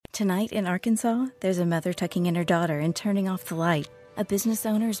Tonight in Arkansas, there's a mother tucking in her daughter and turning off the light. A business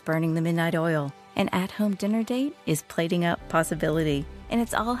owner's burning the midnight oil. An at-home dinner date is plating up possibility. And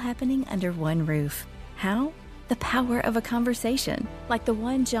it's all happening under one roof. How? The power of a conversation, like the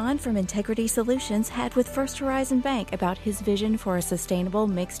one John from Integrity Solutions had with First Horizon Bank about his vision for a sustainable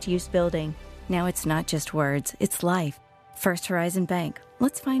mixed-use building. Now it's not just words, it's life. First Horizon Bank.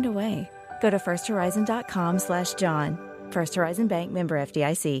 Let's find a way. Go to firsthorizon.com/John. First Horizon Bank, member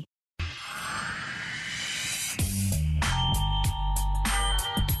FDIC.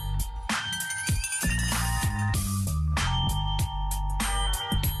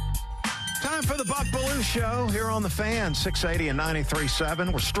 Time for the Buck Belue Show here on The Fan, 680 and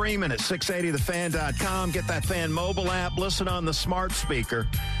 93.7. We're streaming at 680thefan.com. Get that Fan mobile app. Listen on the smart speaker.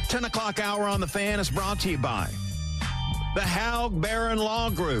 10 o'clock hour on The Fan is brought to you by the Haug Law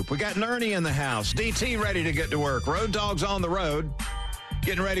Group. We got Nernie in the house. DT ready to get to work. Road Dogs on the road.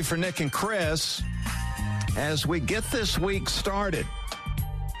 Getting ready for Nick and Chris as we get this week started.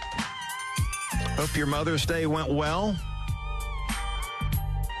 Hope your Mother's Day went well.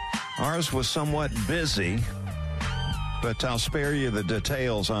 Ours was somewhat busy, but I'll spare you the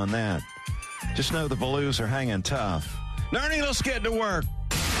details on that. Just know the Blues are hanging tough. Nernie, let's get to work.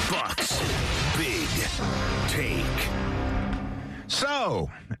 Buck's Big Take.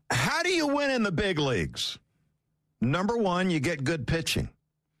 So, how do you win in the big leagues? Number one, you get good pitching.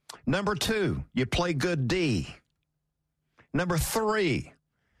 Number two, you play good D. Number three,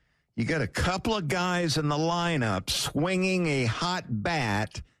 you get a couple of guys in the lineup swinging a hot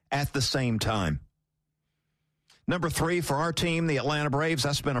bat at the same time. Number three, for our team, the Atlanta Braves,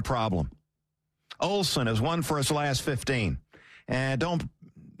 that's been a problem. Olsen has won for his last 15. And don't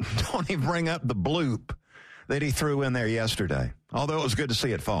even bring up the bloop that he threw in there yesterday, although it was good to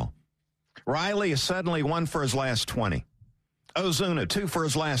see it fall. Riley has suddenly won for his last 20. Ozuna, 2 for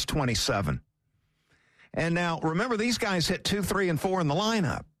his last 27. And now, remember, these guys hit 2, 3, and 4 in the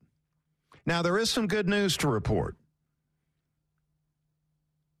lineup. Now, there is some good news to report.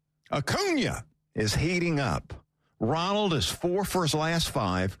 Acuna is heating up. Ronald is 4 for his last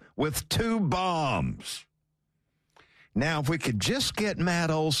 5 with 2 bombs. Now, if we could just get Matt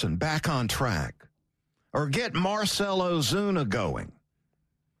Olson back on track or get Marcell Ozuna going,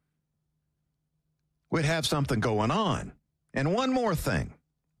 we'd have something going on. And one more thing.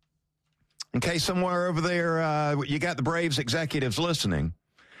 In case somewhere over there you got the Braves executives listening,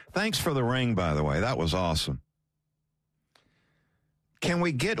 thanks for the ring, by the way. That was awesome. Can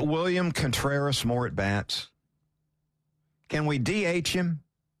we get William Contreras more at bats? Can we DH him?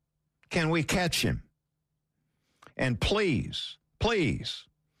 Can we catch him? And please, please,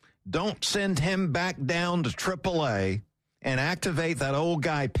 don't send him back down to AAA and activate that old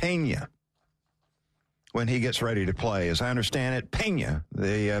guy Pena when he gets ready to play. As I understand it, Pena,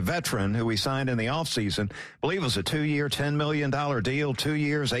 the veteran who we signed in the offseason, I believe it was a 2-year, $10 million deal, 2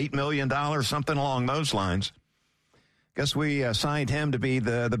 years, $8 million, something along those lines. Guess we signed him to be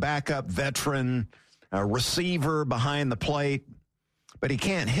the backup veteran receiver behind the plate, but he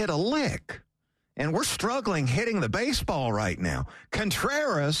can't hit a lick. And we're struggling hitting the baseball right now.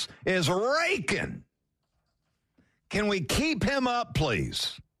 Contreras is raking. Can we keep him up,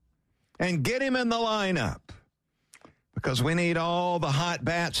 please? And get him in the lineup? Because we need all the hot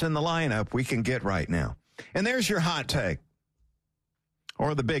bats in the lineup we can get right now. And there's your hot take.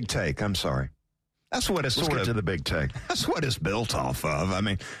 Or the big take, I'm sorry. That's what it's sort of to the big take. That's what it's built off of. I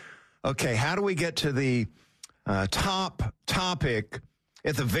mean, okay, how do we get to the top topic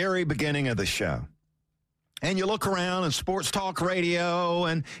at the very beginning of the show? And you look around in sports talk radio,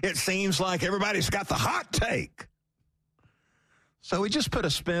 and it seems like everybody's got the hot take. So we just put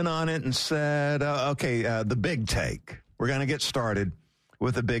a spin on it and said, the big take. We're going to get started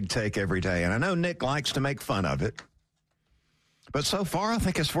with the big take every day. And I know Nick likes to make fun of it. But so far, I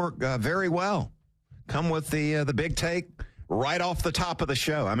think it's worked very well. Come with the big take right off the top of the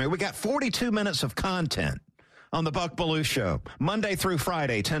show. I mean, we got 42 minutes of content on the Buck Belue Show, Monday through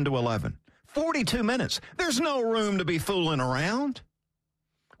Friday, 10 to 11. 42 minutes. There's no room to be fooling around.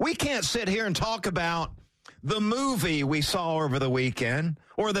 We can't sit here and talk about the movie we saw over the weekend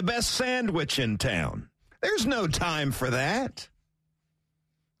or the best sandwich in town. There's no time for that.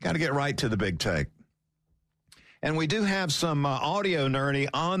 Got to get right to the big take. And we do have some audio, Nernie,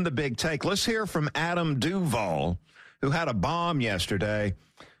 on the big take. Let's hear from Adam Duvall, who had a bomb yesterday,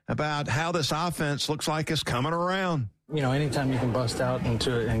 about how this offense looks like it's coming around. You know, anytime you can bust out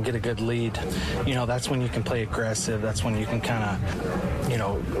into it and get a good lead, you know, that's when you can play aggressive. That's when you can kind of, you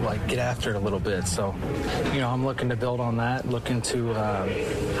know, like get after it a little bit. So, you know, I'm looking to build on that, looking to,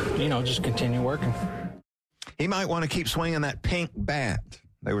 you know, just continue working. He might want to keep swinging that pink bat.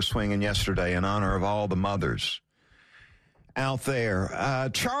 They were swinging yesterday in honor of all the mothers out there.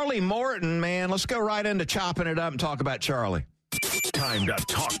 Charlie Morton, man, let's go right into chopping it up and talk about Charlie. Time to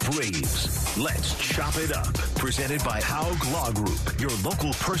talk Braves. Let's chop it up. Presented by Haug Law Group, your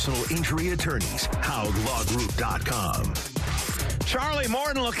local personal injury attorneys. HaugLawGroup.com. Charlie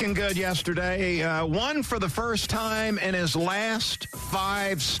Morton looking good yesterday. Won for the first time in his last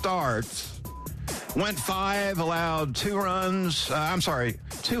 5 starts. Went 5, allowed 2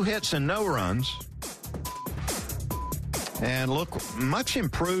 hits and no runs. And look, much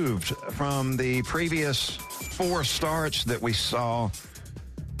improved from the previous 4 starts that we saw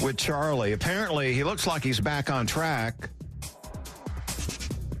with Charlie. Apparently, he looks like he's back on track.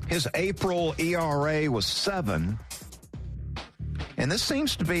 His April ERA was 7. And this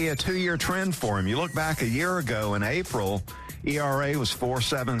seems to be a 2-year trend for him. You look back a year ago in April, ERA was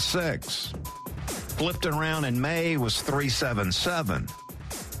 4.76. Flipped around in May, was 3.77.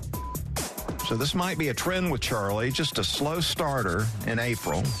 So this might be a trend with Charlie, just a slow starter in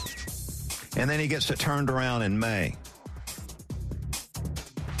April, and then he gets it turned around in May.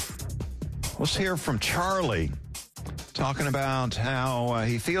 Let's hear from Charlie talking about how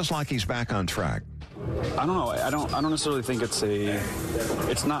he feels like he's back on track. I don't know. I don't necessarily think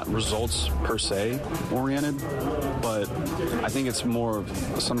it's not results per se oriented, but I think it's more of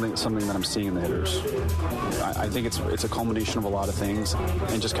something that I'm seeing in the hitters. I think it's a culmination of a lot of things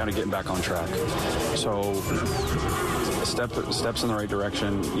and just kind of getting back on track. So steps in the right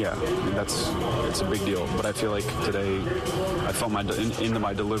direction. Yeah, I mean, it's a big deal. But I feel like today I felt into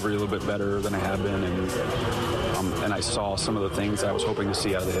my delivery a little bit better than I have been, and I saw some of the things I was hoping to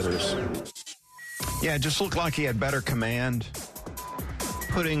see out of the hitters. Yeah, it just looked like he had better command,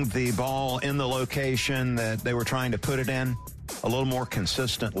 putting the ball in the location that they were trying to put it in a little more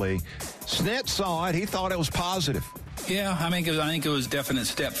consistently. Snit saw it. He thought it was positive. Yeah, I think it was a definite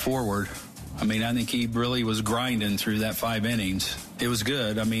step forward. I mean, I think he really was grinding through that 5 innings. It was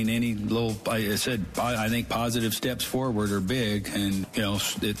good. I mean, I think positive steps forward are big, and, you know,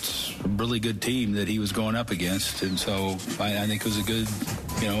 it's a really good team that he was going up against. And so I think it was a good,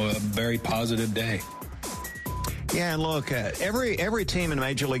 a very positive day. Yeah, and look, every team in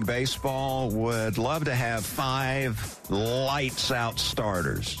Major League Baseball would love to have 5 lights-out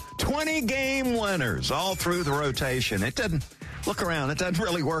starters, 20-game winners all through the rotation. It doesn't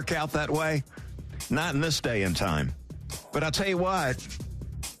really work out that way, not in this day and time. But I'll tell you what,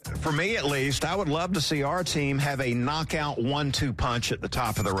 for me at least, I would love to see our team have a knockout 1-2 punch at the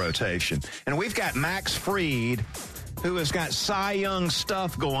top of the rotation. And we've got Max Fried, who has got Cy Young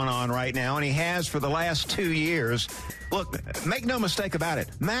stuff going on right now, and he has for the last 2 years. Look, make no mistake about it,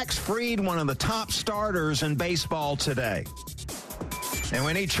 Max Fried, one of the top starters in baseball today. And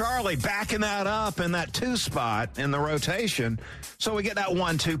we need Charlie backing that up in that 2 spot in the rotation so we get that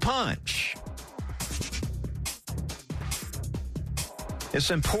 1-2 punch. It's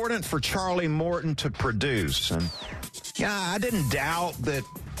important for Charlie Morton to produce. And, yeah, I didn't doubt that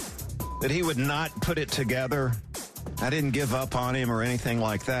he would not put it together. I didn't give up on him or anything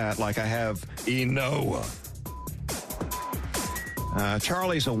like that, like I have Enoa.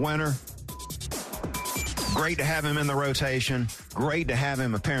 Charlie's a winner. Great to have him in the rotation. Great to have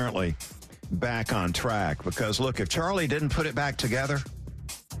him apparently back on track. Because, look, if Charlie didn't put it back together,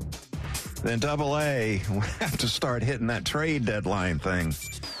 then AA will have to start hitting that trade deadline thing,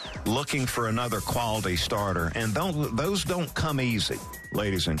 looking for another quality starter. And those don't come easy,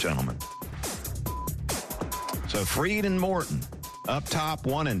 ladies and gentlemen. So Fried and Morton up top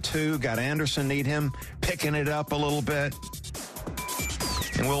 1 and 2. Got Anderson, need him picking it up a little bit.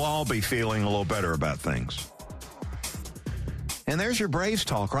 And we'll all be feeling a little better about things. And there's your Braves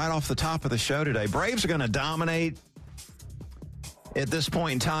talk right off the top of the show today. Braves are going to dominate at this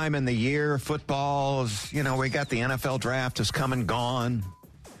point in time in the year. Football is, we got the NFL draft is come and gone.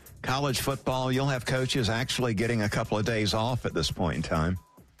 College football, you'll have coaches actually getting a couple of days off at this point in time.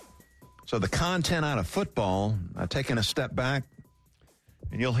 So the content out of football, taking a step back,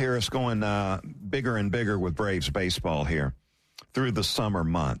 and you'll hear us going bigger and bigger with Braves baseball here through the summer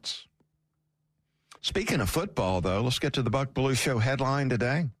months. Speaking of football, though, let's get to the Buck Belue Show headline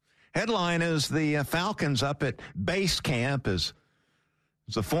today. Headline is the Falcons up at base camp, as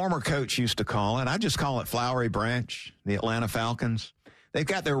the former coach used to call it. I just call it Flowery Branch, the Atlanta Falcons. They've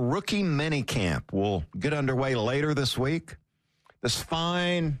got their rookie mini camp. Will get underway later this week. This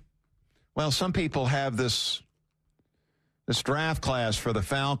fine, some people have this draft class for the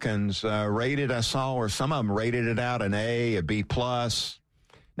Falcons rated, I saw, or some of them rated it out an A, a B+.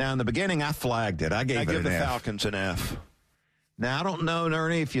 Now, in the beginning, I flagged it. I gave the Falcons an F. Now, I don't know,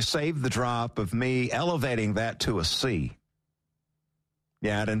 Ernie, if you saved the drop of me elevating that to a C.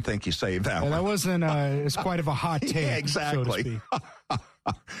 Yeah, I didn't think you saved that one. That wasn't it's quite of a hot take, yeah, exactly. so to speak.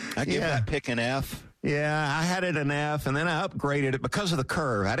 I give that pick an F. Yeah, I had it an F, and then I upgraded it because of the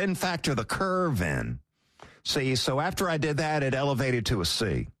curve. I didn't factor the curve in. See, so after I did that, it elevated to a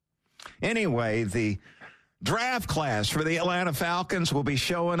C. Anyway, the draft class for the Atlanta Falcons will be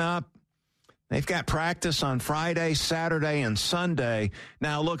showing up. They've got practice on Friday, Saturday, and Sunday.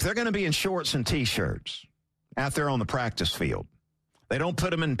 Now, look, they're going to be in shorts and T-shirts out there on the practice field. They don't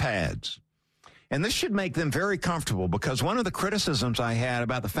put them in pads. And this should make them very comfortable, because one of the criticisms I had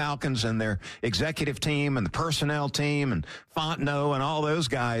about the Falcons and their executive team and the personnel team and Fontenot and all those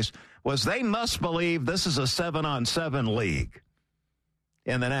guys was they must believe this is a 7-on-7 league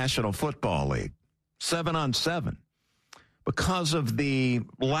in the National Football League. 7-on-7. Because of the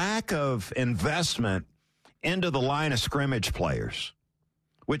lack of investment into the line of scrimmage players,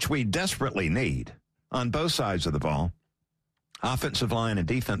 which we desperately need on both sides of the ball, offensive line and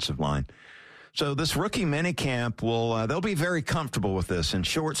defensive line. So this rookie minicamp they'll be very comfortable with this in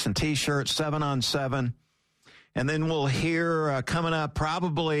shorts and T-shirts, 7-on-7. And then we'll hear coming up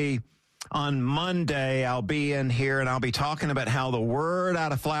probably on Monday, I'll be in here and I'll be talking about how the word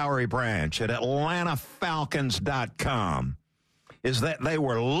out of Flowery Branch at AtlantaFalcons.com is that they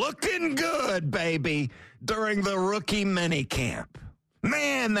were looking good, baby, during the rookie minicamp.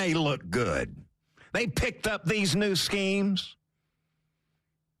 Man, they look good. They picked up these new schemes.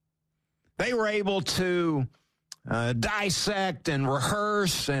 They were able to dissect and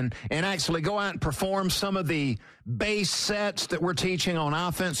rehearse and actually go out and perform some of the base sets that we're teaching on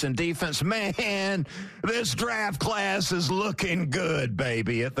offense and defense. Man, this draft class is looking good,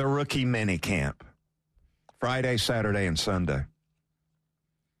 baby, at the rookie minicamp. Friday, Saturday, and Sunday.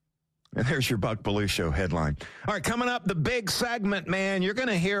 And there's your Buck Belue Show headline. All right, coming up, the big segment, man. You're going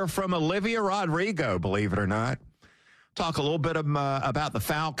to hear from Olivia Rodrigo, believe it or not. Talk a little bit about the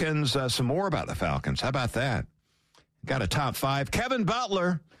Falcons, some more about the Falcons. How about that? Got a top 5. Kevin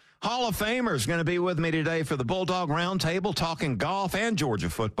Butler, Hall of Famer, is going to be with me today for the Bulldog Roundtable, talking golf and Georgia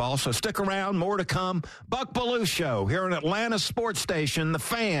football. So stick around, more to come. Buck Belue Show here on Atlanta Sports Station, The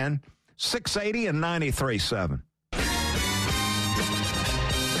Fan, 680 and 93.7.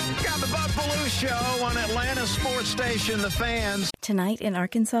 Got the Buck Belue Show on Atlanta Sports Station, The Fans. Tonight in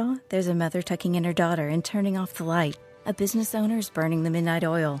Arkansas, there's a mother tucking in her daughter and turning off the light. A business owner is burning the midnight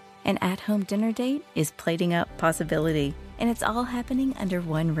oil. An at-home dinner date is plating up possibility. And it's all happening under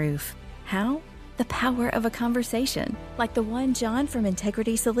one roof. How? The power of a conversation, like the one John from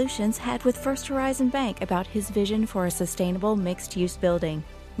Integrity Solutions had with First Horizon Bank about his vision for a sustainable mixed-use building.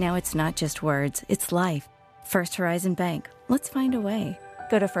 Now it's not just words, it's life. First Horizon Bank. Let's find a way.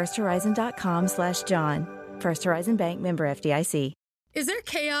 Go to firsthorizon.com/John. First Horizon Bank, member FDIC. Is there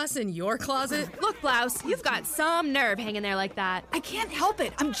chaos in your closet? Look, Blouse, you've got some nerve hanging there like that. I can't help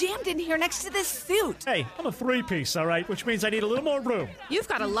it. I'm jammed in here next to this suit. Hey, I'm a 3-piece, all right, which means I need a little more room. You've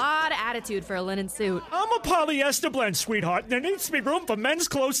got a lot of attitude for a linen suit. I'm a polyester blend, sweetheart, and there needs to be room for men's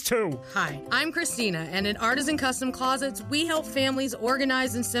clothes, too. Hi, I'm Christina, and at Artisan Custom Closets, we help families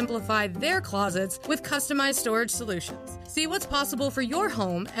organize and simplify their closets with customized storage solutions. See what's possible for your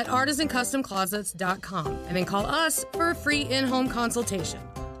home at artisancustomclosets.com, and then call us for a free in-home consultation.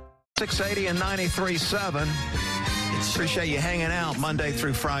 680 and 93.7. Appreciate you hanging out Monday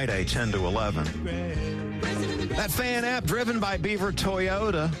through Friday, 10 to 11. That fan app driven by Beaver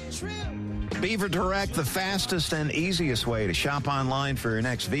Toyota. Beaver Direct, the fastest and easiest way to shop online for your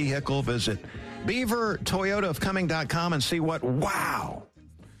next vehicle. Visit BeaverToyotaofcoming.com and see what wow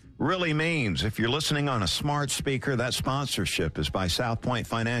really means. If you're listening on a smart speaker, that sponsorship is by South Point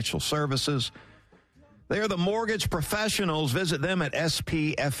Financial Services. They are the mortgage professionals. Visit them at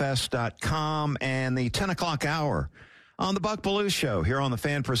spfs.com. And the 10 o'clock hour on the Buck Belue Show here on The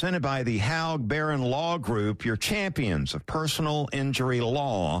Fan, presented by the Haug Law Group, your champions of personal injury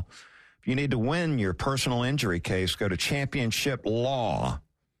law. If you need to win your personal injury case, go to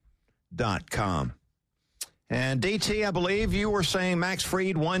championshiplaw.com. And DT, I believe you were saying Max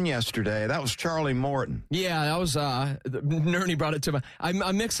Fried won yesterday. That was Charlie Morton. Yeah, that was Nerney brought it to me.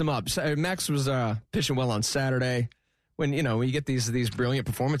 I mix them up. Max was pitching well on Saturday. When you get these brilliant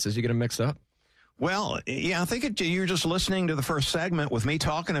performances, you get them mixed up. Well, yeah, I think you're just listening to the first segment with me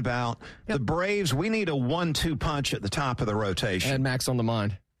talking about the Braves. We need a 1-2 punch at the top of the rotation. And Max on the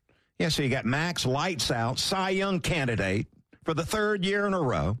mind. Yeah, so you got Max, lights out, Cy Young candidate for the 3rd year in a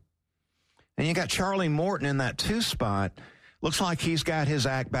row. And you got Charlie Morton in that 2 spot. Looks like he's got his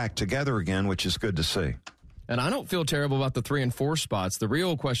act back together again, which is good to see. And I don't feel terrible about the 3 and 4 spots. The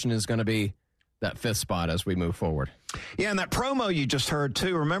real question is going to be, that fifth spot as we move forward. Yeah, and that promo you just heard,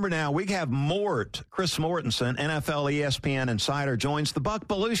 too. Remember now, we have Chris Mortensen, NFL ESPN insider, joins the Buck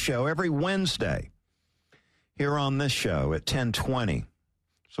Belue Show every Wednesday here on this show at 10:20.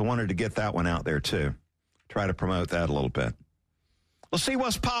 So wanted to get that one out there, too. Try to promote that a little bit. Let's see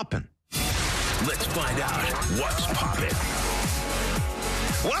what's popping. Let's find out what's popping.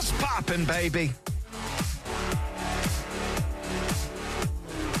 What's popping, baby?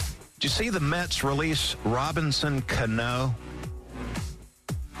 Did you see the Mets release Robinson Cano?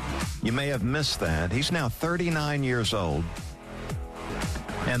 You may have missed that. He's now 39 years old,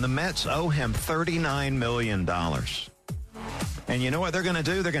 and the Mets owe him $39 million. And you know what they're going to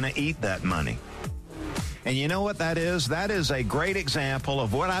do? They're going to eat that money. And you know what that is? That is a great example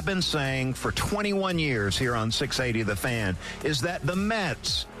of what I've been saying for 21 years here on 680 The Fan, is that the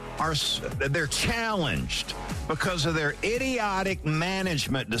Mets they're challenged because of their idiotic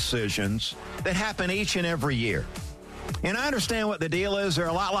management decisions that happen each and every year. And I understand what the deal is. They're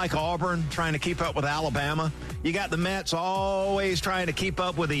a lot like Auburn, trying to keep up with Alabama. You got the Mets always trying to keep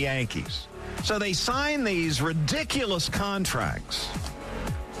up with the Yankees. So they sign these ridiculous contracts,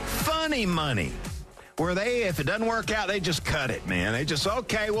 funny money, where if it doesn't work out, they just cut it, man. They just,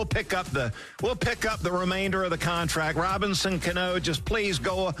 okay, we'll pick up the remainder of the contract. Robinson Cano, just please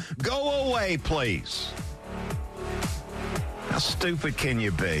go away, please. How stupid can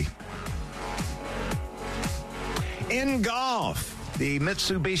you be? In golf, the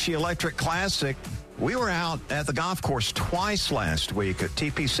Mitsubishi Electric Classic, we were out at the golf course twice last week at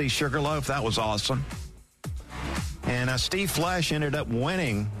TPC Sugarloaf. That was awesome. And Steve Flesh ended up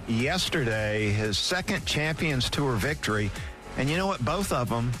winning yesterday his second Champions Tour victory. And you know what? Both of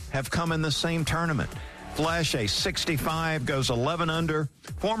them have come in the same tournament. Flesh, a 65, goes 11 under.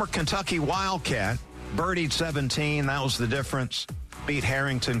 Former Kentucky Wildcat, birdied 17. That was the difference. Beat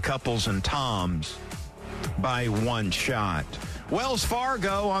Harrington, Couples, and Toms by one shot. Wells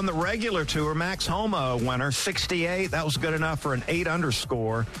Fargo on the regular tour, Max Homa, winner, 68. That was good enough for an 8 under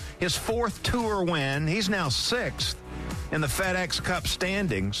score. His fourth tour win. He's now sixth in the FedEx Cup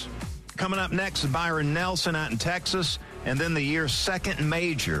standings. Coming up next is Byron Nelson out in Texas, and then the year's second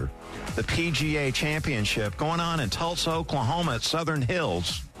major, the PGA Championship, going on in Tulsa, Oklahoma at Southern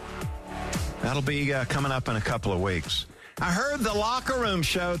Hills. That'll be coming up in a couple of weeks. I heard the Locker Room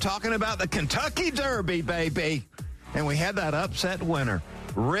Show talking about the Kentucky Derby, baby. And we had that upset winner,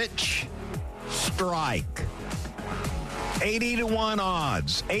 Rich Strike. 80-1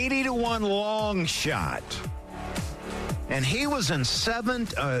 odds, 80-1 long shot. And he was in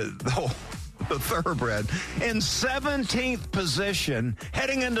the thoroughbred, in 17th position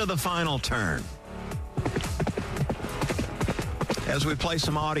heading into the final turn. As we play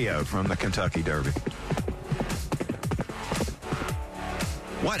some audio from the Kentucky Derby.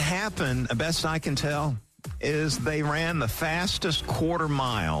 What happened, best I can tell, is they ran the fastest quarter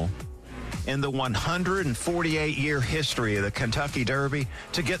mile in the 148-year history of the Kentucky Derby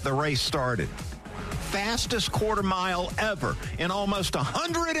to get the race started. Fastest quarter mile ever in almost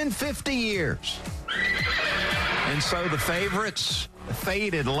 150 years. And so the favorites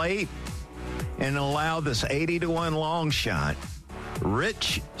faded late and allowed this 80-1 long shot,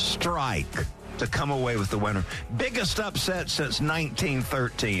 Rich Strike, to come away with the winner. Biggest upset since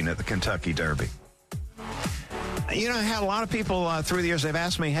 1913 at the Kentucky Derby. You know, I had a lot of people through the years, they've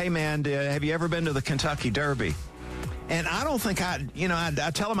asked me, hey, man, have you ever been to the Kentucky Derby? And I don't think I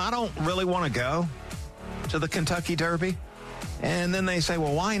tell them I don't really want to go to the Kentucky Derby. And then they say,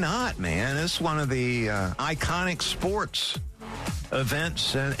 well, why not, man? It's one of the iconic sports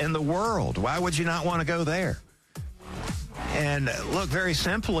events in the world. Why would you not want to go there? And look, very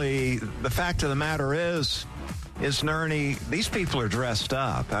simply, the fact of the matter is Nerney, these people are dressed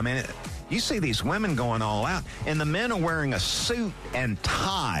up. I mean, you see these women going all out, and the men are wearing a suit and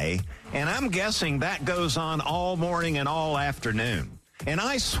tie, and I'm guessing that goes on all morning and all afternoon. And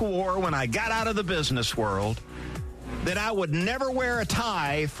I swore when I got out of the business world that I would never wear a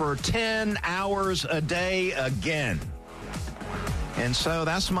tie for 10 hours a day again. And so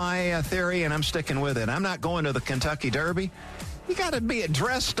that's my theory, and I'm sticking with it. I'm not going to the Kentucky Derby. You got to be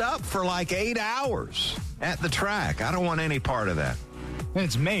dressed up for like 8 hours at the track. I don't want any part of that. And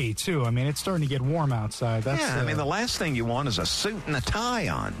it's May, too. I mean, it's starting to get warm outside. I mean, the last thing you want is a suit and a tie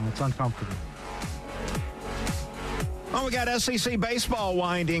on. It's uncomfortable. Oh, we got SEC baseball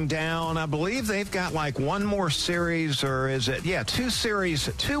winding down. I believe they've got like one more series, or is it? Yeah, two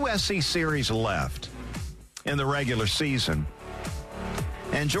SEC series left in the regular season.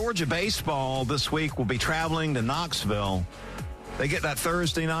 And Georgia baseball this week will be traveling to Knoxville. They get that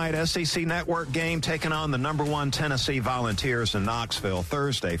Thursday night SEC Network game taking on the number 1 Tennessee Volunteers in Knoxville.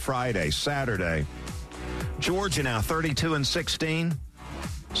 Thursday, Friday, Saturday. Georgia now 32-16.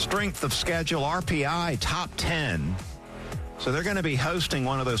 Strength of schedule, RPI, top 10. So they're going to be hosting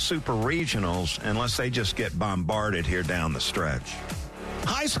one of those super regionals unless they just get bombarded here down the stretch.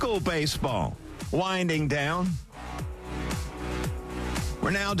 High school baseball winding down. We're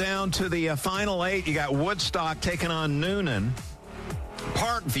now down to the final 8. You got Woodstock taking on Noonan.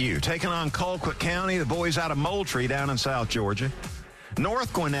 Parkview taking on Colquitt County. The boys out of Moultrie down in South Georgia.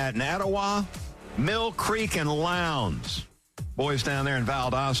 North Gwinnett and Etowah. Mill Creek and Lowndes. Boys down there in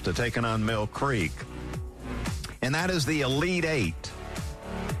Valdosta taking on Mill Creek. And that is the Elite 8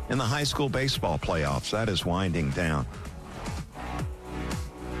 in the high school baseball playoffs. That is winding down.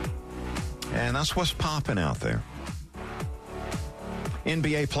 And that's what's popping out there.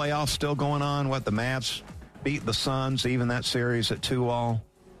 NBA playoffs still going on. The Mavs beat the Suns, even that series at 2-all.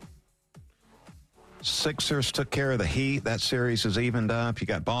 Sixers took care of the Heat. That series is evened up. You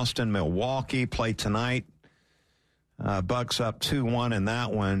got Boston, Milwaukee play tonight. Bucks up 2-1 in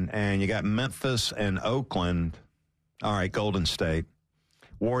that one. And you got Memphis and Oakland. All right, Golden State.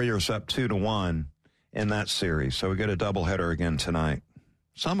 Warriors up 2-1 in that series. So we get a doubleheader again tonight.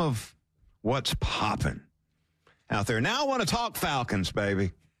 Some of what's popping out there. Now I want to talk Falcons,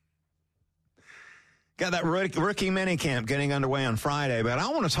 baby. Got that rookie minicamp getting underway on Friday, but I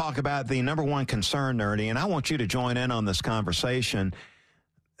want to talk about the number one concern, Nerdy, and I want you to join in on this conversation.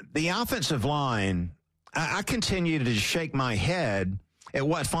 The offensive line, I continue to shake my head at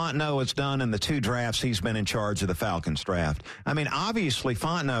what Fontenot has done in the 2 drafts he's been in charge of the Falcons draft. I mean, obviously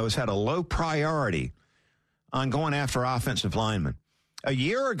Fontenot has had a low priority on going after offensive linemen. A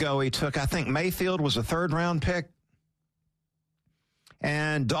year ago, he took, I think Mayfield was a 3rd-round pick,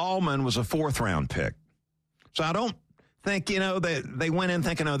 and Dahlman was a 4th-round pick. So I don't think, that they went in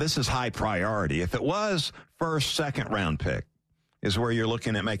thinking, this is high priority. If it was 1st, 2nd-round pick is where you're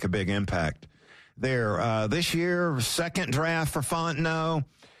looking at make a big impact there. This year, 2nd draft for Fontenot,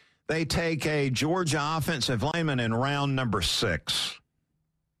 they take a Georgia offensive lineman in round number 6.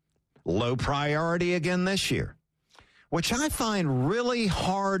 Low priority again this year, which I find really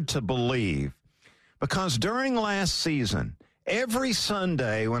hard to believe because during last season, every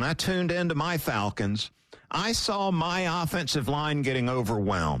Sunday when I tuned into my Falcons, I saw my offensive line getting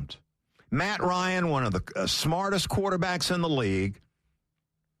overwhelmed. Matt Ryan, one of the smartest quarterbacks in the league,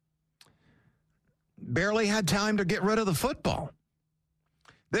 barely had time to get rid of the football.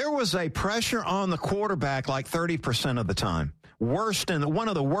 There was a pressure on the quarterback like 30% of the time. One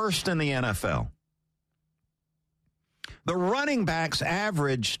of the worst in the NFL. The running backs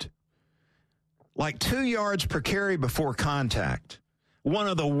averaged like 2 yards per carry before contact. One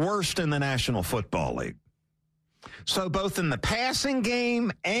of the worst in the National Football League. So both in the passing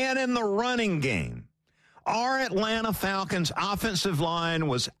game and in the running game, our Atlanta Falcons offensive line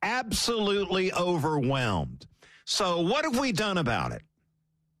was absolutely overwhelmed. So what have we done about it?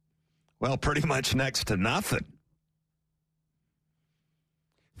 Well, pretty much next to nothing.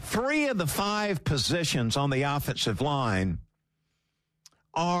 3 of the 5 positions on the offensive line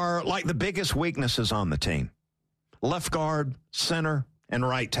are like the biggest weaknesses on the team. Left guard, center, and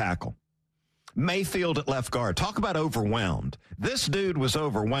right tackle. Mayfield at left guard. Talk about overwhelmed. This dude was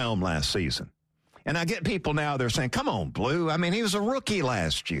overwhelmed last season. And I get people now, they're saying, come on, Blue. I mean, he was a rookie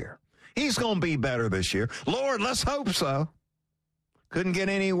last year. He's going to be better this year. Lord, let's hope so. Couldn't get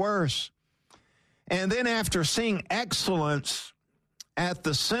any worse. And then after seeing excellence at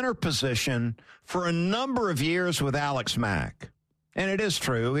the center position for a number of years with Alex Mack, and it is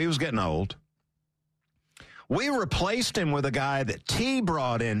true, he was getting old. We replaced him with a guy that T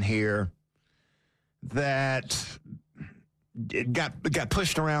brought in here that it got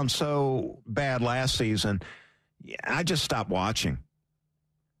pushed around so bad last season. I just stopped watching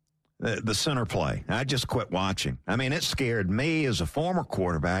the center play. I just quit watching. I mean, it scared me as a former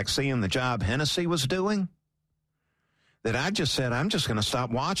quarterback seeing the job Hennessy was doing that I just said, I'm just going to stop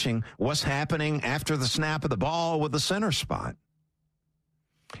watching what's happening after the snap of the ball with the center spot.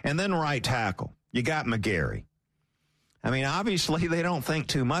 And then right tackle. You got McGarry. I mean, obviously, they don't think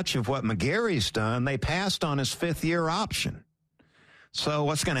too much of what McGarry's done. They passed on his 5th-year option. So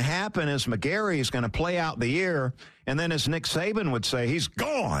what's going to happen is McGarry is going to play out the year, and then as Nick Saban would say, he's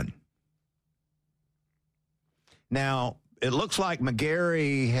gone. Now, it looks like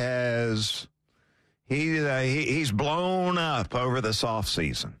McGarry has he's blown up over this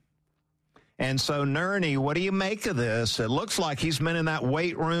offseason. And so, Nerney, what do you make of this? It looks like he's been in that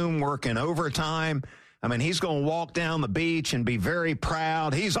weight room working overtime. I mean, he's going to walk down the beach and be very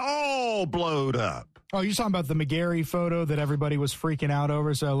proud. He's all blowed up. Oh, you're talking about the McGarry photo that everybody was freaking out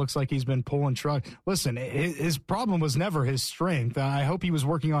over, so it looks like he's been pulling truck. Listen, his problem was never his strength. I hope he was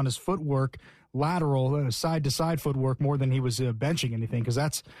working on his footwork, lateral, side-to-side footwork more than he was benching anything, because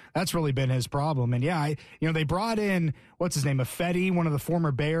that's really been his problem. And, yeah, they brought in, what's his name, Affetti, one of the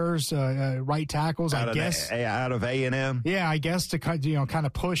former Bears right tackles, I guess. Out of A&M? Yeah, I guess to kind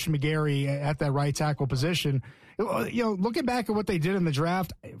of push McGarry at that right tackle position. Looking back at what they did in the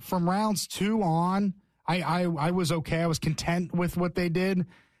draft, from rounds 2 on, I was okay. I was content with what they did.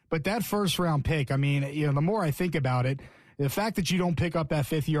 But that first-round pick, I mean, the more I think about it, the fact that you don't pick up that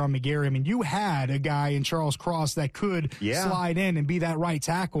 5th year on McGarry, I mean, you had a guy in Charles Cross that could slide in and be that right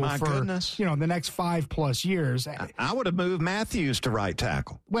tackle the next 5+ years. I would have moved Matthews to right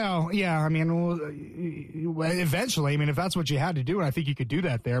tackle. Well, yeah, I mean, eventually, I mean, if that's what you had to do, and I think you could do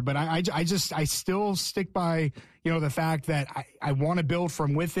that there. But I still stick by, the fact that I want to build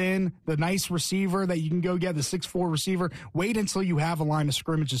from within, the nice receiver that you can go get, the 6'4" receiver. Wait until you have a line of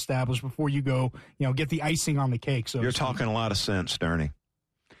scrimmage established before you go, get the icing on the cake. So you're talking a lot of sense, Durney.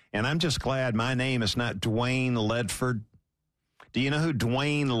 And I'm just glad my name is not Dwayne Ledford. Do you know who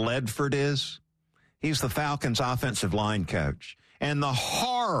Dwayne Ledford is? He's the Falcons offensive line coach. And the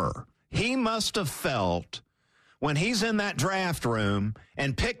horror he must have felt when he's in that draft room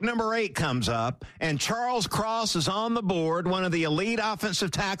and pick number 8 comes up and Charles Cross is on the board, one of the elite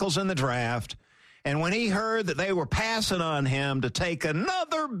offensive tackles in the draft, and when he heard that they were passing on him to take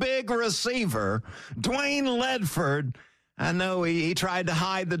another big receiver, Dwayne Ledford, I know he tried to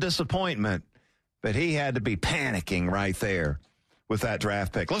hide the disappointment, but he had to be panicking right there with that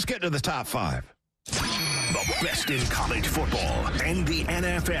draft pick. Let's get to the top 5. The best in college football and the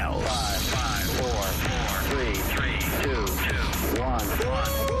NFL. 5, 4, 3, 2, 1.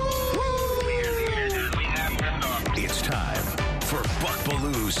 It's time for Buck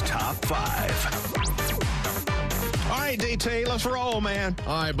Belue's Top 5. All right, DT, let's roll, man.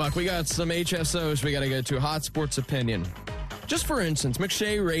 All right, Buck, we got some HSOs we got to get to. Hot Sports Opinion. Just for instance,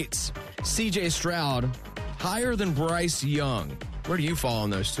 McShay rates C.J. Stroud higher than Bryce Young. Where do you fall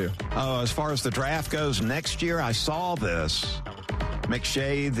on those two? Oh, as far as the draft goes next year, I saw this.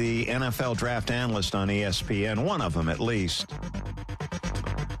 McShay, the NFL draft analyst on ESPN, one of them at least.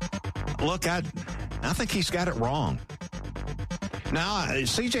 Look, I think he's got it wrong. Now,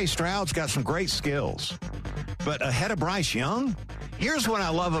 C.J. Stroud's got some great skills, but ahead of Bryce Young, here's what I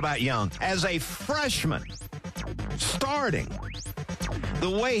love about Young. As a freshman, starting, the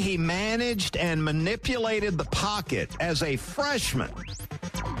way he managed and manipulated the pocket as a freshman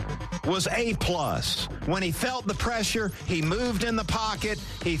was A+. When he felt the pressure, he moved in the pocket,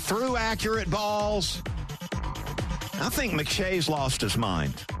 he threw accurate balls. I think McShay's lost his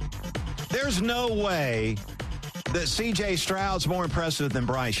mind. There's no way that C.J. Stroud's more impressive than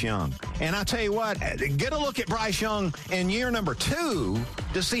Bryce Young. And I tell you what, get a look at Bryce Young in year number 2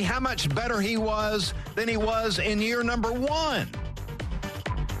 to see how much better he was than he was in year number 1.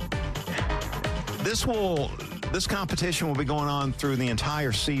 This competition will be going on through the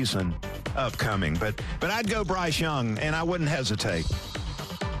entire season upcoming. But I'd go Bryce Young, and I wouldn't hesitate.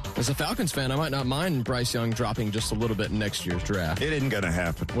 As a Falcons fan, I might not mind Bryce Young dropping just a little bit in next year's draft. It isn't going to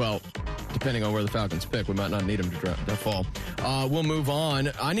happen. Well, depending on where the Falcons pick, we might not need him to fall. We'll move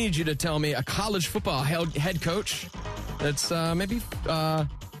on. I need you to tell me a college football head coach that's maybe a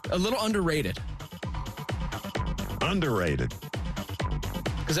little underrated. Underrated.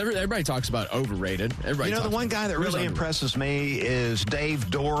 Because everybody talks about overrated. The one guy that really impresses me is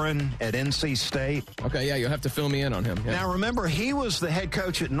Dave Doran at NC State. Okay, yeah, you'll have to fill me in on him. Yeah. Now, remember, he was the head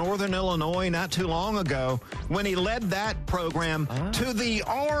coach at Northern Illinois not too long ago when he led that program to the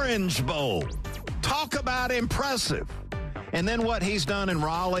Orange Bowl. Talk about impressive. And then what he's done in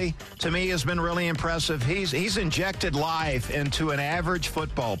Raleigh, to me, has been really impressive. He's injected life into an average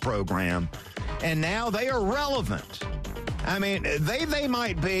football program, and now they are relevant. I mean, they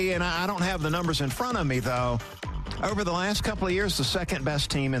might be, and I don't have the numbers in front of me, though, over the last couple of years, the second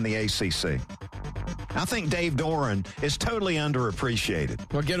best team in the ACC. I think Dave Doran is totally underappreciated.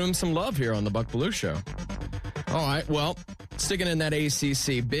 We'll get him some love here on the Buck Belue Show. All right, well, sticking in that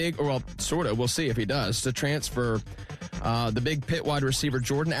ACC, we'll see if he does, to transfer the big Pitt wide receiver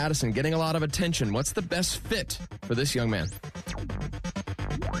Jordan Addison, getting a lot of attention. What's the best fit for this young man?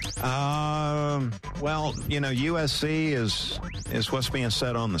 USC is what's being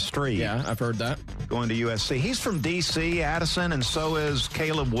said on the street. Yeah, I've heard that. Going to USC. He's from D.C., Addison, and so is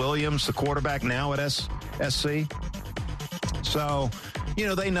Caleb Williams, the quarterback now at SC. So,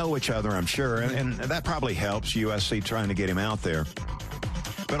 they know each other, I'm sure, and that probably helps USC trying to get him out there.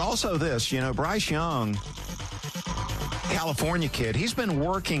 But also this, Bryce Young, California kid, he's been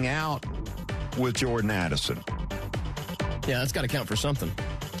working out with Jordan Addison. Yeah, that's got to count for something.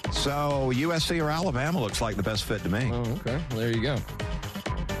 So USC or Alabama looks like the best fit to me. Oh, okay. Well, there you go.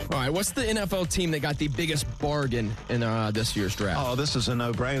 All right, what's the NFL team that got the biggest bargain in this year's draft? Oh, this is a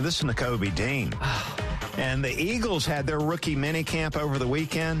no-brainer. This is Nakobe Dean. And the Eagles had their rookie minicamp over the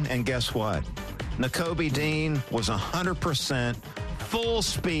weekend, and guess what? Nakobe Dean was 100% full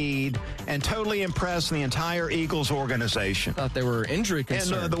speed and totally impressed the entire Eagles organization. Thought there were injury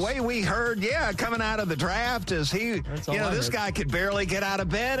concerns. And the way we heard, coming out of the draft is this guy could barely get out of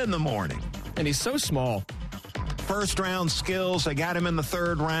bed in the morning. And he's so small. First round skills, they got him in the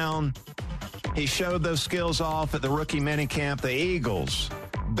third round. He showed those skills off at the rookie minicamp. The Eagles,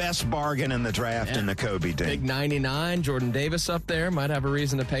 best bargain in the draft in Nakobe Dean. Big 99, Jordan Davis up there, might have a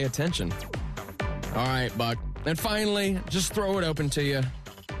reason to pay attention. All right, Buck. And finally, just throw it open to you.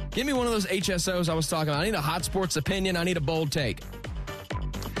 Give me one of those HSOs I was talking about. I need a hot sports opinion. I need a bold take.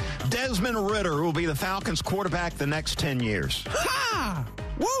 Desmond Ridder will be the Falcons quarterback the next 10 years. Ha!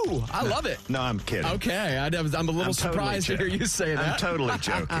 Woo! I love it. No, I'm kidding. Okay. I'm a little surprised to hear you say that. I'm totally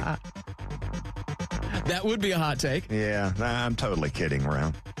joking. That would be a hot take. Yeah, I'm totally kidding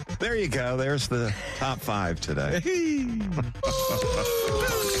around. There you go. There's the top 5 today.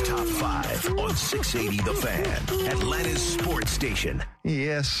 Buck's Top 5 on 680 The Fan, Atlanta's sports station.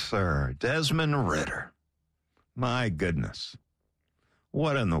 Yes, sir. Desmond Ridder. My goodness.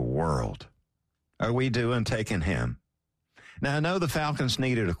 What in the world are we doing taking him? Now, I know the Falcons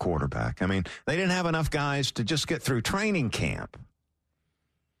needed a quarterback. I mean, they didn't have enough guys to just get through training camp.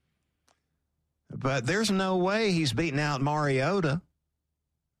 But there's no way he's beating out Mariota.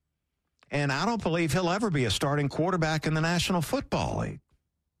 And I don't believe he'll ever be a starting quarterback in the National Football League.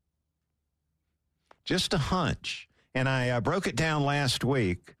 Just a hunch. And I broke it down last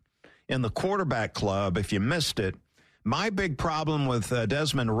week in the quarterback club. If you missed it, my big problem with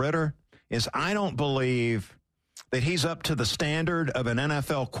Desmond Ridder is I don't believe that he's up to the standard of an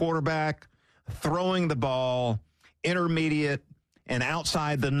NFL quarterback throwing the ball intermediate and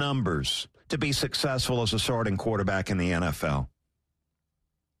outside the numbers to be successful as a starting quarterback in the NFL,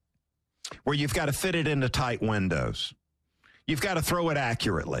 where you've got to fit it into tight windows. You've got to throw it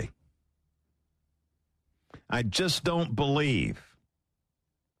accurately. I just don't believe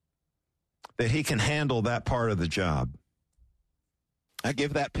that he can handle that part of the job. I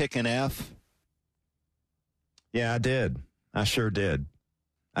give that pick an F. Yeah, I did. I sure did.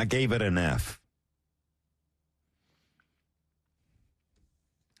 I gave it an F.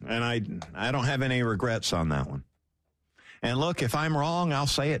 And I don't have any regrets on that one. And look, if I'm wrong, I'll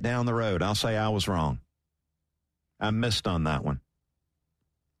say it down the road. I'll say I was wrong. I missed on that one.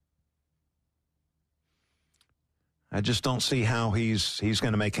 I just don't see how he's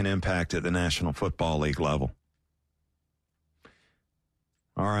going to make an impact at the National Football League level.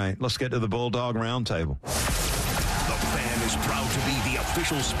 All right, let's get to the Bulldog Roundtable. The Fan is proud to be the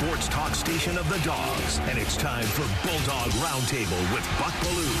official sports talk station of the Dawgs. And it's time for Bulldog Roundtable with Buck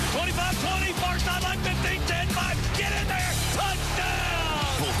Belue. 25-20, far sideline, 15, 10, 5. Get in there.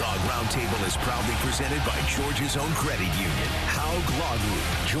 Touchdown. Bulldog Roundtable is proudly presented by Georgia's own credit union, Haug Law Group,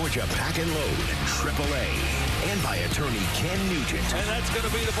 Georgia Pack and Load, AAA, and by attorney Ken Nugent. And that's going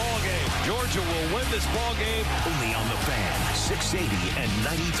to be the ball game. Georgia will win this ball game. Only on the Fan, 680 and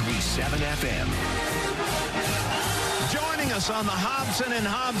 93.7 FM. Joining us on the Hobson and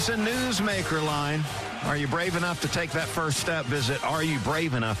Hobson Newsmaker line. Are you brave enough to take that first step? Visit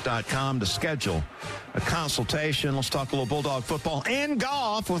areyoubraveenough.com to schedule a consultation. Let's talk a little Bulldog football and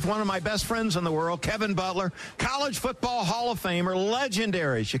golf with one of my best friends in the world, Kevin Butler, College Football Hall of Famer,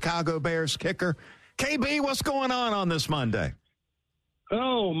 legendary Chicago Bears kicker. KB, what's going on this Monday?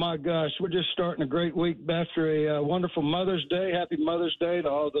 Oh, my gosh. We're just starting a great week after a wonderful Mother's Day. Happy Mother's Day to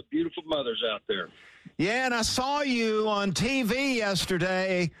all the beautiful mothers out there. Yeah, and I saw you on TV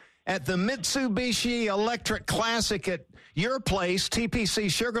yesterday at the Mitsubishi Electric Classic at your place, TPC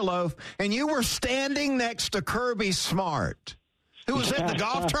Sugarloaf, and you were standing next to Kirby Smart, who was at the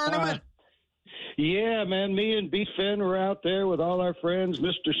golf tournament. Yeah, man, me and B. Finn were out there with all our friends.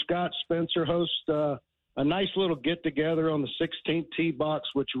 Mr. Scott Spencer hosts a nice little get-together on the 16th tee box,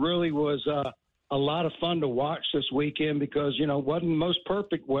 which really was a lot of fun to watch this weekend because, you know, it wasn't the most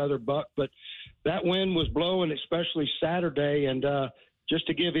perfect weather, Buck, but that wind was blowing, especially Saturday. And just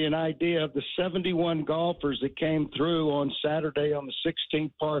to give you an idea of the 71 golfers that came through on Saturday on the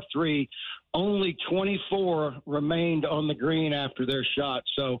 16th par 3, only 24 remained on the green after their shot.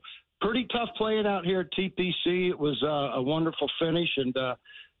 So pretty tough playing out here at TPC. It was a wonderful finish. And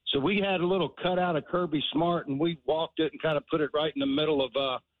so we had a little cutout of Kirby Smart, and we walked it and kind of put it right in the middle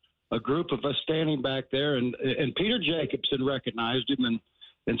of a group of us standing back there. And Peter Jacobson recognized him, and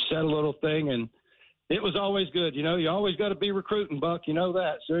and said a little thing, and it was always good. You always got to be recruiting, Buck. You know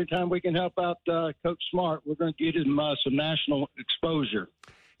that. So anytime we can help out Coach Smart, we're going to get him some national exposure.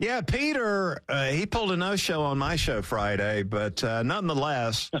 Yeah, Peter, he pulled a no-show on my show Friday, but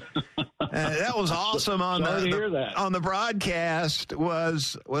nonetheless, that was awesome on the broadcast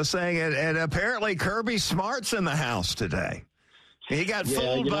was saying it, and apparently Kirby Smart's in the house today. He got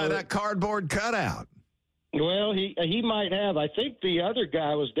fooled by that cardboard cutout. Well, he might have. I think the other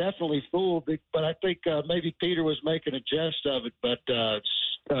guy was definitely fooled, but I think maybe Peter was making a jest of it. But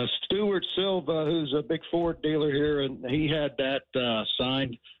Stuart Silva, who's a big Ford dealer here, and he had that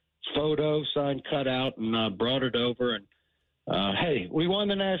signed cutout and brought it over. And hey, we won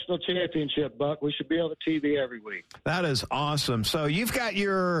the national championship, Buck. We should be on the TV every week. That is awesome. So you got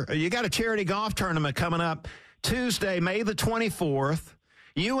a charity golf tournament coming up Tuesday, May the 24th.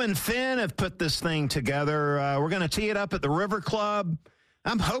 You and Finn have put this thing together. We're going to tee it up at the River Club.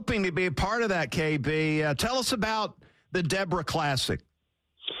 I'm hoping to be a part of that, KB. Tell us about the Deborah Classic.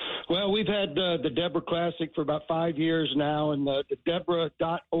 Well, we've had the Deborah Classic for about 5 years now, and the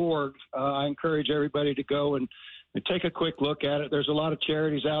Deborah.org, I encourage everybody to go and take a quick look at it. There's a lot of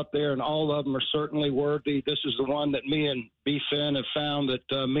charities out there, and all of them are certainly worthy. This is the one that me and B. Finn have found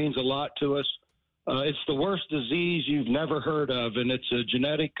that means a lot to us. It's the worst disease you've never heard of, and it's a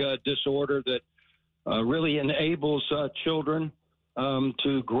genetic disorder that really enables children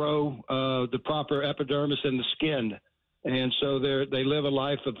to grow the proper epidermis in the skin. And so they live a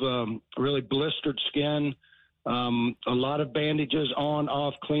life of really blistered skin, a lot of bandages on,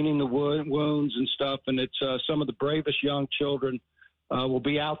 off, cleaning the wounds and stuff. And it's some of the bravest young children will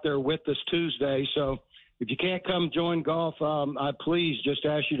be out there with us Tuesday. So if you can't come join golf, I please just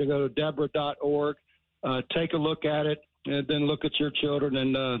ask you to go to Deborah.org, take a look at it, and then look at your children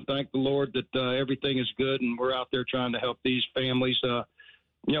and thank the Lord that everything is good. And we're out there trying to help these families,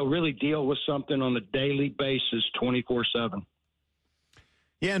 really deal with something on a daily basis, 24/7.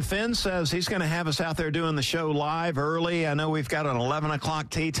 Yeah, and Finn says he's going to have us out there doing the show live early. I know we've got an 11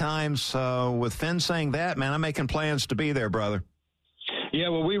 o'clock tee time. So with Finn saying that, man, I'm making plans to be there, brother. Yeah,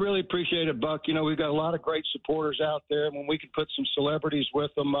 well, we really appreciate it, Buck. We've got a lot of great supporters out there. And when we can put some celebrities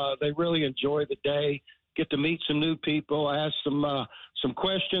with them, they really enjoy the day, get to meet some new people, ask some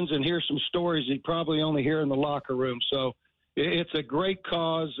questions, and hear some stories you probably only hear in the locker room. So it's a great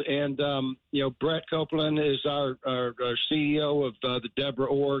cause. And, Brett Copeland is our CEO of the Deborah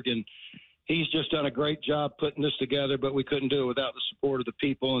Org, and he's just done a great job putting this together, but we couldn't do it without the support of the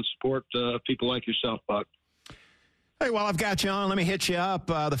people and support people like yourself, Buck. Hey, while I've got you on, let me hit you up.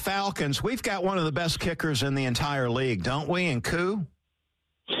 The Falcons, we've got one of the best kickers in the entire league, don't we, in Koo?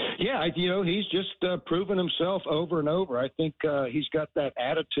 Yeah, he's just proven himself over and over. I think he's got that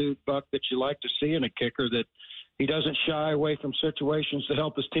attitude, Buck, that you like to see in a kicker, that he doesn't shy away from situations to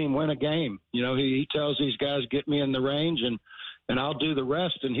help his team win a game. He tells these guys, get me in the range, and I'll do the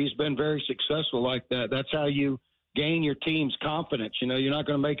rest, and he's been very successful like that. That's how you gain your team's confidence. You're not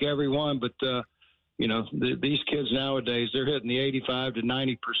going to make every one, but these kids nowadays, they're hitting the 85 to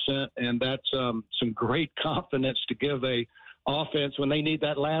 90%, and that's some great confidence to give a offense when they need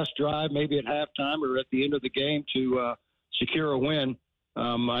that last drive, maybe at halftime or at the end of the game, to secure a win.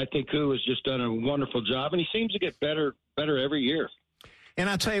 I think Koo has just done a wonderful job, and he seems to get better every year. And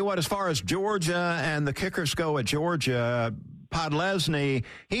I tell you what, as far as Georgia and the kickers go at Georgia, Podlesny,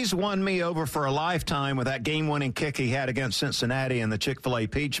 he's won me over for a lifetime with that game-winning kick he had against Cincinnati in the Chick-fil-A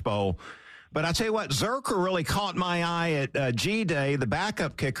Peach Bowl. But I tell you what, Zerker really caught my eye at G-Day. The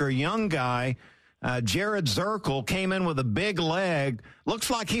backup kicker, young guy, Jared Zirkle, came in with a big leg. Looks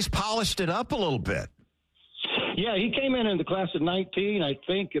like he's polished it up a little bit. Yeah, he came in the class of 19, I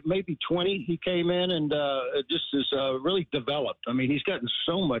think, maybe 20. He came in and just is really developed. I mean, he's gotten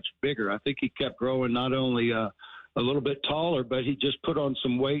so much bigger. I think he kept growing not only a little bit taller, but he just put on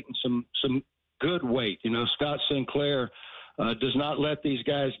some weight and some good weight. Scott Sinclair does not let these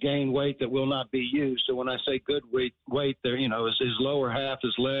guys gain weight that will not be used. So when I say good weight there, his lower half,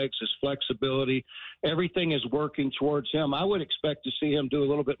 his legs, his flexibility, everything is working towards him. I would expect to see him do a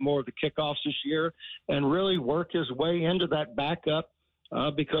little bit more of the kickoffs this year and really work his way into that backup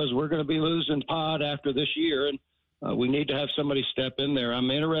because we're going to be losing Pod after this year, and we need to have somebody step in there.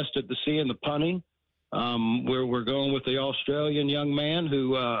 I'm interested to see in the punting. We're going with the Australian young man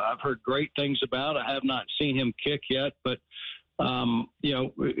who I've heard great things about. I have not seen him kick yet, but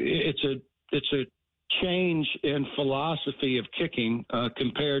it's a change in philosophy of kicking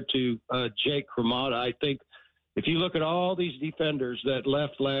compared to Jake Cremata. I think if you look at all these defenders that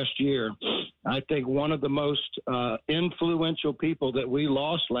left last year, I think one of the most influential people that we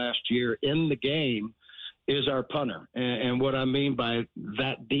lost last year in the game is our punter. And what I mean by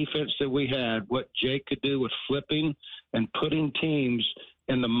that defense that we had, what Jake could do with flipping and putting teams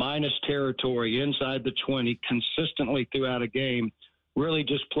in the minus territory inside the 20 consistently throughout a game, really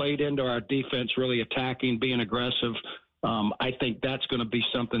just played into our defense, really attacking, being aggressive. I think that's going to be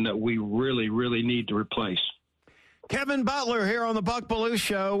something that we really, really need to replace. Kevin Butler here on the Buck Belue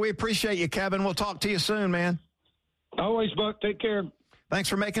Show. We appreciate you, Kevin. We'll talk to you soon, man. Always, Buck. Take care. Thanks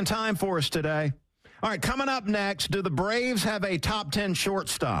for making time for us today. All right, coming up next, do the Braves have a top 10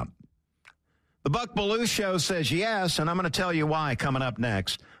 shortstop? The Buck Belue Show says yes, and I'm going to tell you why coming up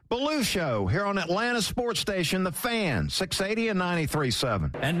next. Belue Show here on Atlanta sports station, The Fan, 680 and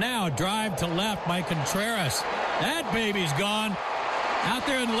 93.7. And now drive to left by Contreras. That baby's gone. Out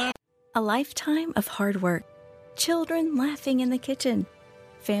there in left. A lifetime of hard work. Children laughing in the kitchen.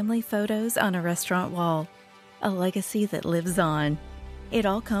 Family photos on a restaurant wall. A legacy that lives on. It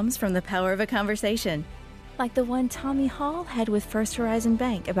all comes from the power of a conversation. Like the one Tommy Hall had with First Horizon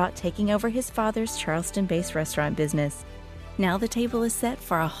Bank about taking over his father's Charleston-based restaurant business. Now the table is set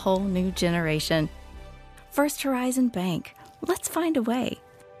for a whole new generation. First Horizon Bank. Let's find a way.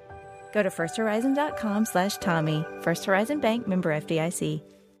 Go to firsthorizon.com/Tommy. First Horizon Bank, member FDIC.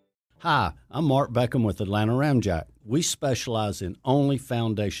 Hi, I'm Mark Beckham with Atlanta Ramjack. We specialize in only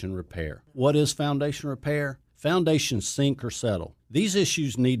foundation repair. What is foundation repair? Foundations sink or settle. These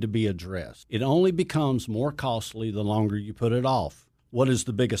issues need to be addressed. It only becomes more costly the longer you put it off. What is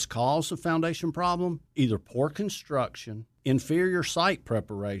the biggest cause of foundation problem? Either poor construction, inferior site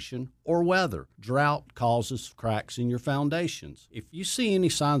preparation, or weather. Drought causes cracks in your foundations. If you see any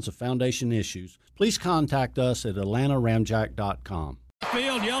signs of foundation issues, please contact us at atlantaramjack.com.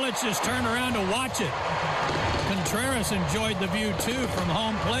 Field, Yelich just turned around to watch it. Contreras enjoyed the view, too, from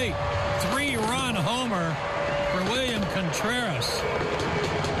home plate. 3-run homer for William Contreras.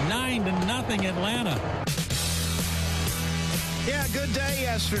 9-0 Atlanta. Yeah, good day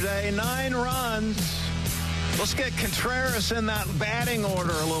yesterday. 9 runs. Let's get Contreras in that batting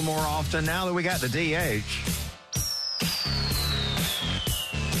order a little more often now that we got the DH.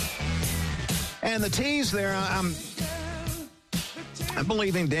 And the tease there, I'm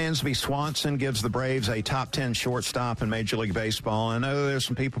believing Dansby Swanson gives the Braves a top 10 shortstop in Major League Baseball. I know there's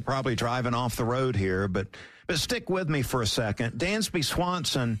some people probably driving off the road here, but stick with me for a second. Dansby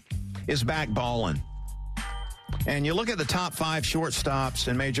Swanson is back balling. And you look at the top 5 shortstops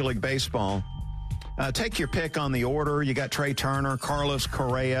in Major League Baseball. Take your pick on the order. You got Trey Turner, Carlos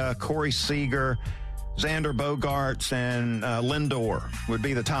Correa, Corey Seager, Xander Bogaerts, and Lindor would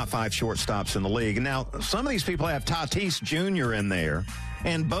be the top 5 shortstops in the league. Now, some of these people have Tatis Jr. in there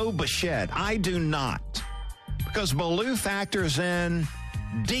and Bo Bichette. I do not, because Belue factors in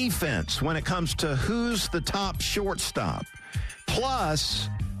defense when it comes to who's the top shortstop. Plus,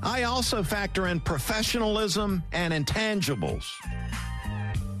 I also factor in professionalism and intangibles.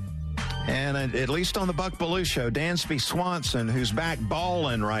 And at least on the Buck Belue Show, Dansby Swanson, who's back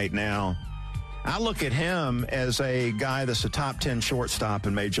balling right now, I look at him as a guy that's a top 10 shortstop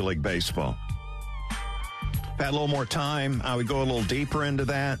in Major League Baseball. If I had a little more time, I would go a little deeper into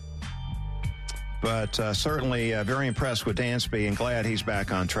that. But certainly very impressed with Dansby and glad he's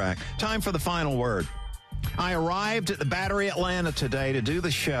back on track. Time for the final word. I arrived at the Battery Atlanta today to do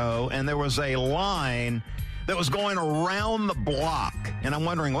the show, and there was a line that was going around the block. And I'm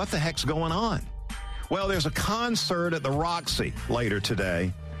wondering, what the heck's going on? Well, there's a concert at the Roxy later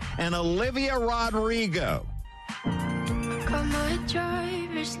today. And Olivia Rodrigo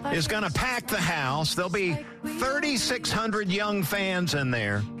is going to pack the house. There'll be 3,600 young fans in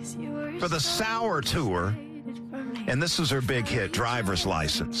there for the Sour Tour. And this is her big hit, Driver's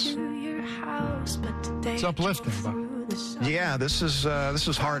License. It's uplifting, Buck. Yeah, this is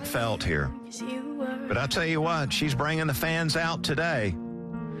heartfelt here. But I'll tell you what, she's bringing the fans out today.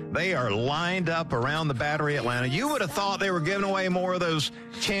 They are lined up around the Battery Atlanta. You would have thought they were giving away more of those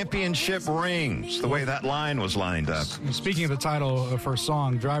championship rings, the way that line was lined up. Speaking of the title of her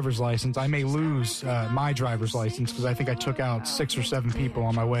song, Driver's License, I may lose my driver's license because I think I took out 6 or 7 people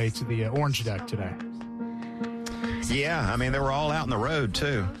on my way to the Orange Deck today. Yeah, I mean, they were all out on the road,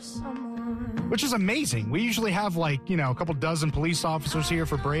 too. Which is amazing. We usually have, a couple dozen police officers here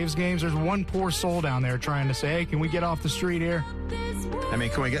for Braves games. There's one poor soul down there trying to say, hey, can we get off the street here? I mean,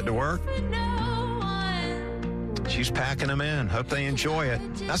 can we get to work? She's packing them in. Hope they enjoy it.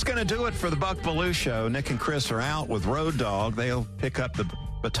 That's going to do it for the Buck Belue Show. Nick and Chris are out with Road Dogg. They'll pick up the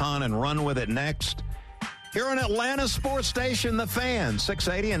baton and run with it next. Here on Atlanta sports station, The Fan,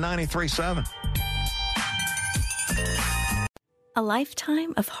 680 and 93.7. A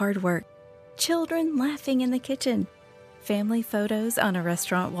lifetime of hard work. Children laughing in the kitchen. Family photos on a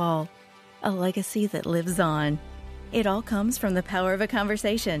restaurant wall. a legacy that lives on. It all comes from the power of a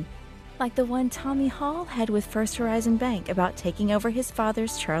conversation, like the one Tommy Hall had with First Horizon Bank about taking over his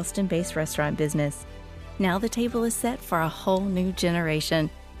father's Charleston-based restaurant business. Now the table is set for a whole new generation.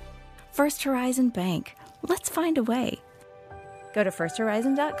 First Horizon Bank. Let's find a way. Go to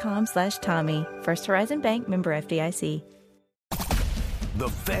firsthorizon.com/Tommy. First Horizon Bank, member FDIC. The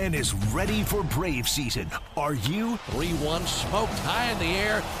Fan is ready for Brave season. Are you? 3-1 smoked high in the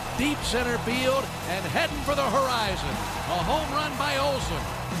air, deep center field, and heading for the horizon. A home run by Olsen.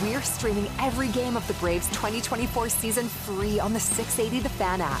 We're streaming every game of the Braves 2024 season free on the 680 The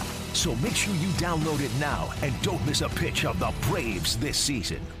Fan app. So make sure you download it now and don't miss a pitch of the Braves this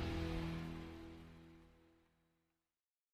season.